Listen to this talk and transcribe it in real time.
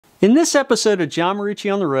In this episode of John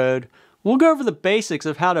Marucci on the Road, we'll go over the basics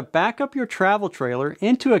of how to back up your travel trailer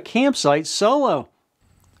into a campsite solo.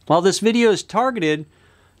 While this video is targeted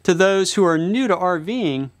to those who are new to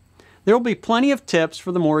RVing, there will be plenty of tips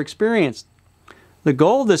for the more experienced. The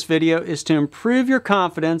goal of this video is to improve your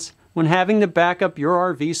confidence when having to back up your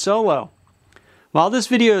RV solo. While this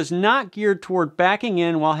video is not geared toward backing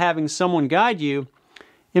in while having someone guide you,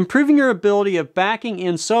 improving your ability of backing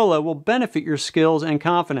in solo will benefit your skills and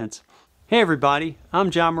confidence. Hey everybody, I'm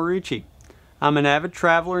John Marucci. I'm an avid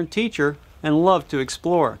traveler and teacher and love to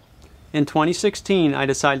explore. In 2016, I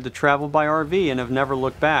decided to travel by RV and have never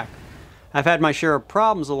looked back. I've had my share of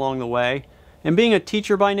problems along the way, and being a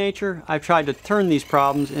teacher by nature, I've tried to turn these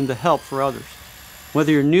problems into help for others.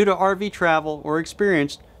 Whether you're new to RV travel or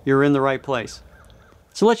experienced, you're in the right place.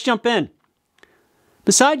 So let's jump in.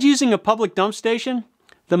 Besides using a public dump station,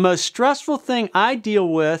 the most stressful thing I deal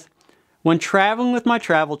with when traveling with my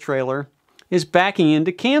travel trailer is backing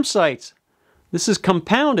into campsites. This is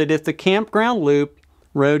compounded if the campground loop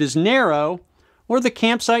road is narrow or the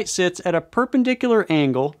campsite sits at a perpendicular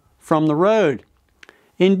angle from the road.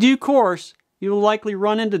 In due course, you will likely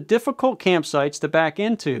run into difficult campsites to back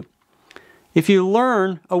into. If you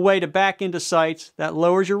learn a way to back into sites that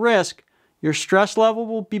lowers your risk, your stress level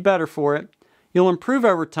will be better for it, you'll improve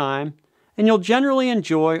over time, and you'll generally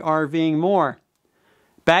enjoy RVing more.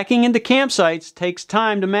 Backing into campsites takes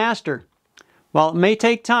time to master. While it may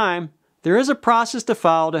take time, there is a process to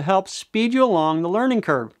follow to help speed you along the learning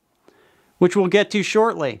curve, which we'll get to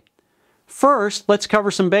shortly. First, let's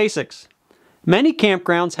cover some basics. Many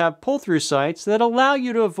campgrounds have pull-through sites that allow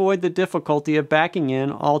you to avoid the difficulty of backing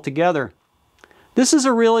in altogether. This is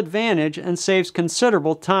a real advantage and saves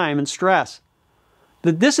considerable time and stress.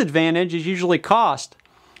 The disadvantage is usually cost,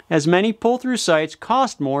 as many pull-through sites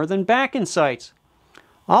cost more than back-in sites.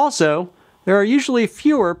 Also, there are usually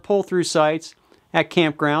fewer pull-through sites at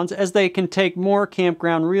campgrounds as they can take more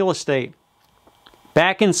campground real estate.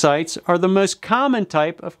 Back-in sites are the most common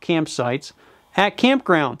type of campsites at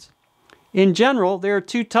campgrounds. In general, there are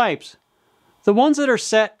two types. The ones that are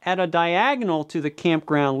set at a diagonal to the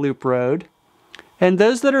campground loop road, and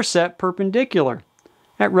those that are set perpendicular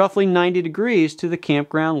at roughly 90 degrees to the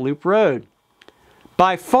campground loop road.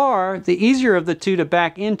 By far, the easier of the two to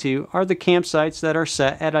back into are the campsites that are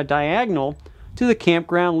set at a diagonal to the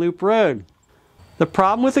campground loop road. The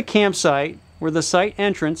problem with a campsite where the site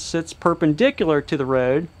entrance sits perpendicular to the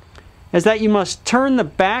road is that you must turn the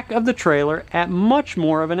back of the trailer at much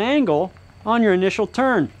more of an angle on your initial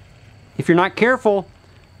turn. If you're not careful,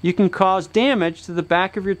 you can cause damage to the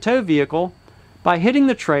back of your tow vehicle by hitting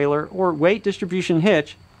the trailer or weight distribution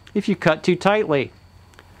hitch if you cut too tightly.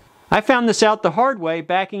 I found this out the hard way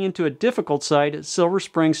backing into a difficult site at Silver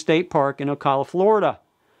Spring State Park in Ocala, Florida.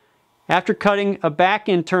 After cutting a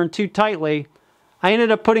back-in turn too tightly, I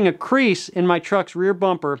ended up putting a crease in my truck's rear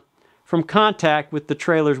bumper from contact with the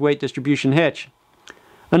trailer's weight distribution hitch.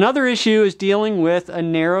 Another issue is dealing with a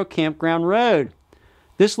narrow campground road.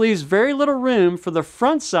 This leaves very little room for the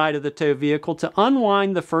front side of the tow vehicle to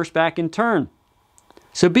unwind the first back-in turn.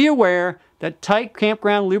 So be aware that tight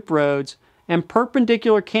campground loop roads and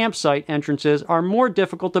perpendicular campsite entrances are more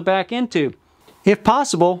difficult to back into. If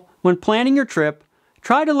possible, when planning your trip,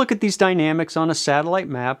 try to look at these dynamics on a satellite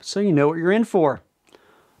map so you know what you're in for.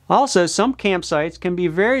 Also, some campsites can be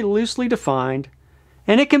very loosely defined,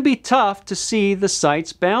 and it can be tough to see the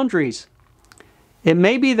site's boundaries. It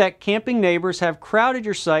may be that camping neighbors have crowded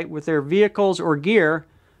your site with their vehicles or gear,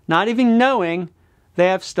 not even knowing they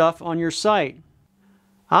have stuff on your site.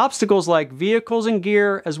 Obstacles like vehicles and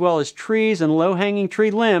gear, as well as trees and low-hanging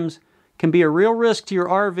tree limbs, can be a real risk to your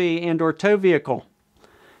RV and/or tow vehicle.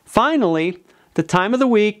 Finally, the time of the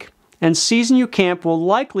week and season you camp will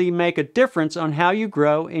likely make a difference on how you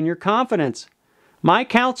grow in your confidence. My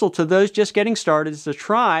counsel to those just getting started is to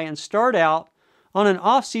try and start out on an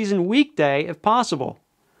off-season weekday if possible.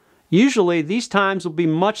 Usually, these times will be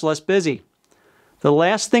much less busy. The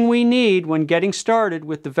last thing we need when getting started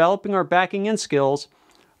with developing our backing in skills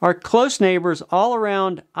are close neighbors all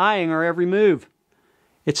around eyeing our every move.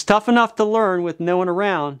 It's tough enough to learn with no one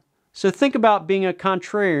around, so think about being a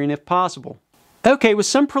contrarian if possible. Okay, with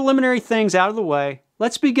some preliminary things out of the way,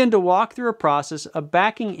 let's begin to walk through a process of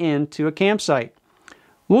backing into a campsite.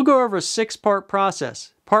 We'll go over a 6-part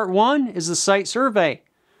process. Part 1 is the site survey.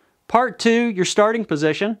 Part 2, your starting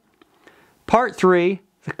position. Part 3,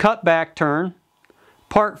 the cut back turn.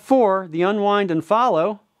 Part 4, the unwind and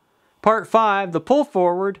follow. Part 5, the pull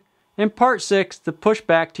forward, and Part 6, the push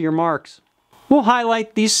back to your marks. We'll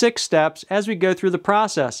highlight these 6 steps as we go through the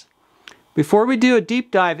process. Before we do a deep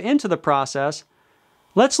dive into the process,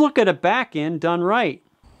 let's look at a back-in done right.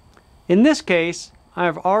 In this case, I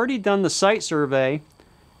have already done the site survey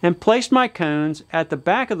and placed my cones at the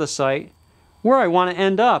back of the site where I want to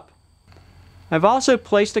end up. I've also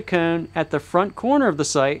placed a cone at the front corner of the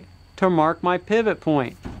site to mark my pivot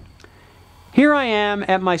point. Here I am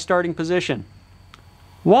at my starting position.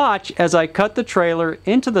 Watch as I cut the trailer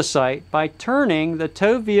into the site by turning the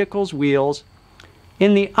tow vehicle's wheels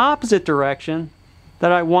in the opposite direction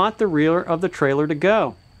that I want the rear of the trailer to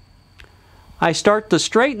go. I start to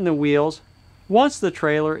straighten the wheels once the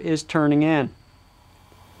trailer is turning in.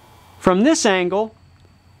 From this angle,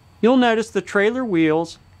 you'll notice the trailer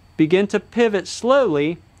wheels begin to pivot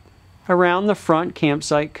slowly around the front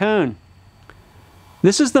campsite cone.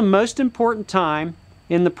 This is the most important time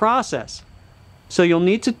in the process, so you'll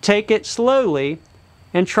need to take it slowly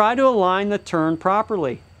and try to align the turn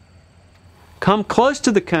properly. Come close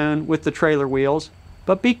to the cone with the trailer wheels,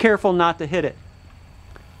 but be careful not to hit it.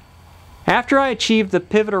 After I achieve the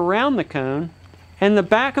pivot around the cone and the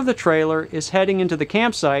back of the trailer is heading into the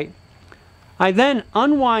campsite, I then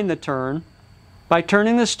unwind the turn by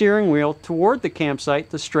turning the steering wheel toward the campsite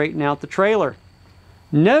to straighten out the trailer.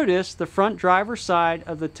 Notice the front driver's side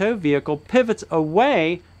of the tow vehicle pivots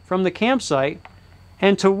away from the campsite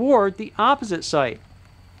and toward the opposite site.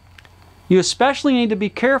 You especially need to be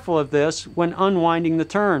careful of this when unwinding the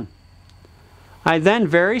turn. I then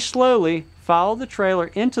very slowly follow the trailer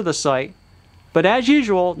into the site, but as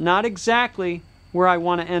usual, not exactly where I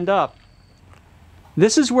want to end up.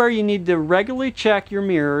 This is where you need to regularly check your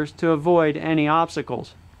mirrors to avoid any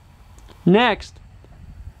obstacles. Next,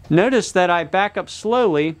 notice that I back up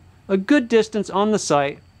slowly a good distance on the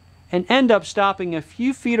site and end up stopping a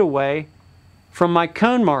few feet away from my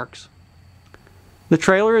cone marks. The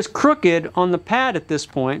trailer is crooked on the pad at this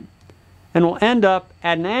point and will end up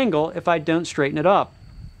at an angle if I don't straighten it up.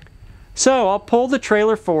 So I'll pull the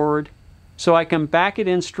trailer forward so I can back it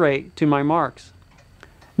in straight to my marks.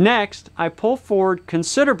 Next, I pull forward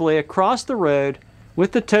considerably across the road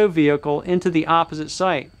with the tow vehicle into the opposite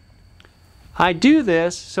site. I do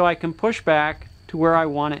this so I can push back to where I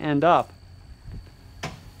want to end up.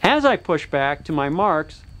 As I push back to my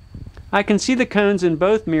marks, I can see the cones in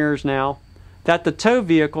both mirrors now that the tow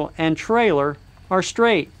vehicle and trailer are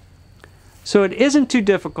straight, so it isn't too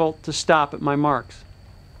difficult to stop at my marks.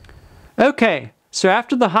 Okay, so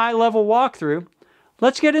after the high-level walkthrough,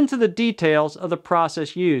 let's get into the details of the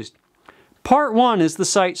process used. Part 1 is the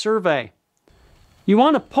site survey. You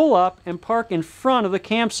want to pull up and park in front of the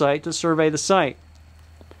campsite to survey the site.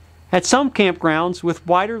 At some campgrounds with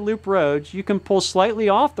wider loop roads, you can pull slightly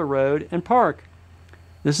off the road and park.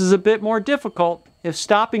 This is a bit more difficult if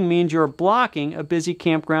stopping means you're blocking a busy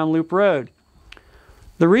campground loop road.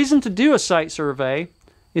 The reason to do a site survey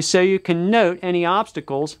is so you can note any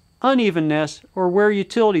obstacles, unevenness, or where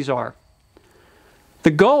utilities are.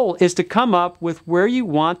 The goal is to come up with where you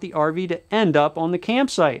want the RV to end up on the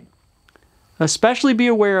campsite. Especially be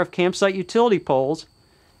aware of campsite utility poles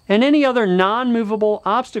and any other non-movable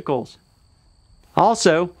obstacles.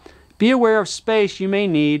 Also, be aware of space you may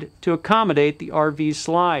need to accommodate the RV's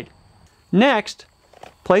slide. Next,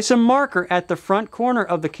 place a marker at the front corner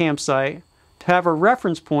of the campsite to have a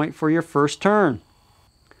reference point for your first turn.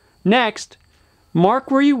 Next, mark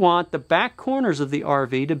where you want the back corners of the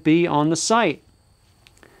RV to be on the site.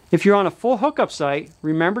 If you're on a full hookup site,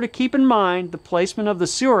 remember to keep in mind the placement of the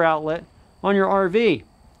sewer outlet on your RV.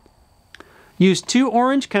 Use 2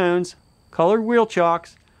 orange cones, colored wheel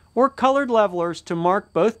chocks, or colored levelers to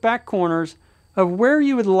mark both back corners of where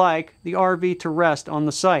you would like the RV to rest on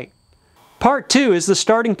the site. Part 2 is the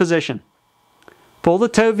starting position. Pull the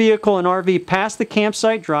tow vehicle and RV past the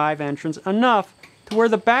campsite drive entrance enough to where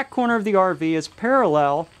the back corner of the RV is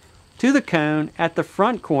parallel to the cone at the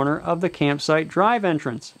front corner of the campsite drive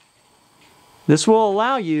entrance. This will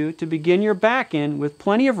allow you to begin your back-in with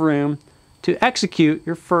plenty of room to execute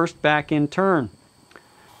your first back-in turn.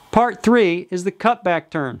 Part 3 is the cutback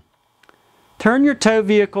turn. Turn your tow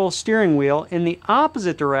vehicle steering wheel in the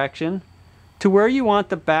opposite direction to where you want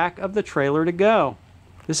the back of the trailer to go.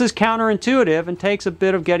 This is counterintuitive and takes a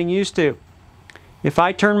bit of getting used to. If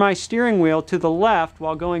I turn my steering wheel to the left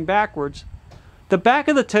while going backwards, the back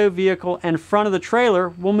of the tow vehicle and front of the trailer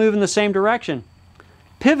will move in the same direction,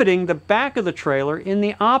 pivoting the back of the trailer in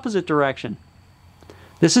the opposite direction.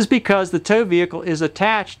 This is because the tow vehicle is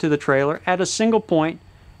attached to the trailer at a single point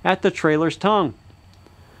at the trailer's tongue.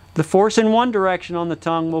 The force in one direction on the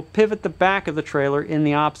tongue will pivot the back of the trailer in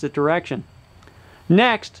the opposite direction.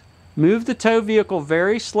 Next, move the tow vehicle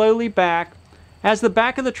very slowly back as the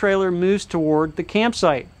back of the trailer moves toward the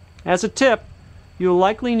campsite. As a tip, you'll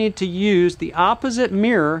likely need to use the opposite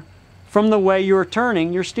mirror from the way you're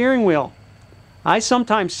turning your steering wheel. I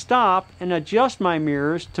sometimes stop and adjust my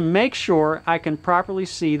mirrors to make sure I can properly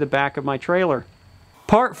see the back of my trailer.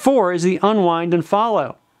 Part 4 is the unwind and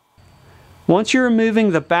follow. Once you're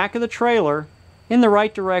moving the back of the trailer in the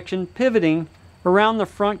right direction, pivoting around the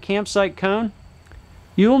front campsite cone,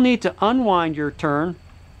 you will need to unwind your turn,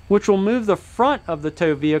 which will move the front of the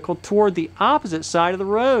tow vehicle toward the opposite side of the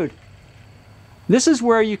road. This is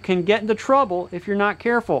where you can get into trouble if you're not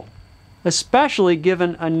careful, especially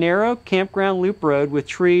given a narrow campground loop road with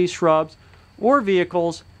trees, shrubs, or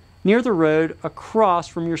vehicles near the road across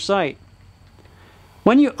from your site.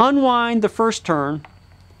 When you unwind the first turn,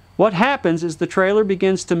 what happens is the trailer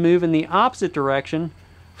begins to move in the opposite direction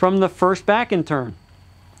from the first back-in turn.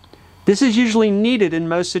 This is usually needed in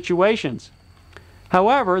most situations.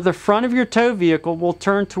 However, the front of your tow vehicle will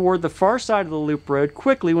turn toward the far side of the loop road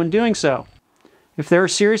quickly when doing so. If there are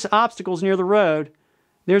serious obstacles near the road,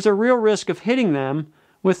 there's a real risk of hitting them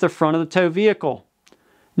with the front of the tow vehicle.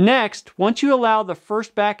 Next, once you allow the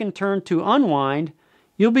first back-in turn to unwind,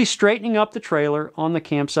 you'll be straightening up the trailer on the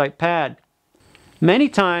campsite pad. Many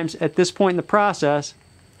times at this point in the process,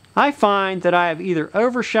 I find that I have either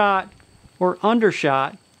overshot or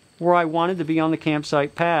undershot where I wanted to be on the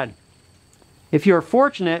campsite pad. If you are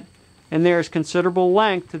fortunate and there is considerable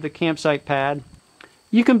length to the campsite pad,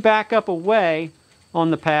 you can back up away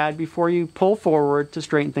on the pad before you pull forward to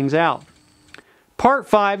straighten things out. Part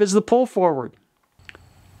 5 is the pull forward.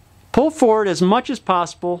 Pull forward as much as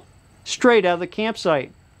possible straight out of the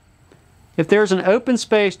campsite. If there's an open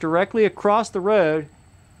space directly across the road,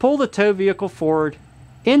 pull the tow vehicle forward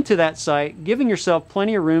into that site, giving yourself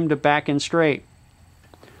plenty of room to back in straight.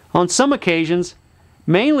 On some occasions,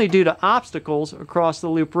 mainly due to obstacles across the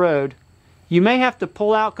loop road, you may have to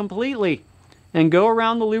pull out completely and go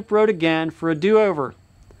around the loop road again for a do-over.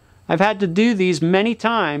 I've had to do these many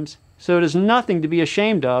times, so it is nothing to be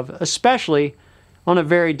ashamed of, especially on a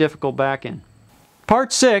very difficult back-in.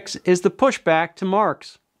 Part 6 is the pushback to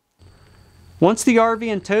marks. Once the RV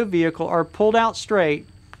and tow vehicle are pulled out straight,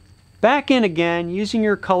 back in again using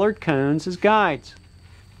your colored cones as guides.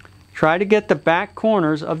 Try to get the back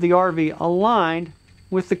corners of the RV aligned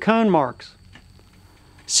with the cone marks.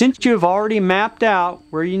 Since you have already mapped out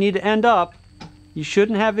where you need to end up, you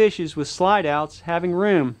shouldn't have issues with slide outs having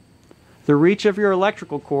room, the reach of your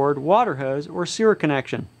electrical cord, water hose, or sewer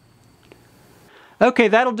connection. Okay,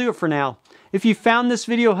 that'll do it for now. If you found this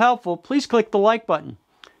video helpful, please click the like button.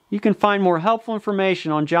 You can find more helpful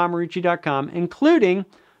information on johnmarucci.com, including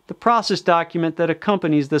the process document that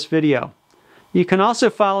accompanies this video. You can also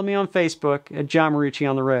follow me on Facebook at John Marucci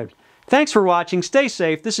on the Road. Thanks for watching. Stay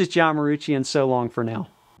safe. This is John Marucci, and so long for now.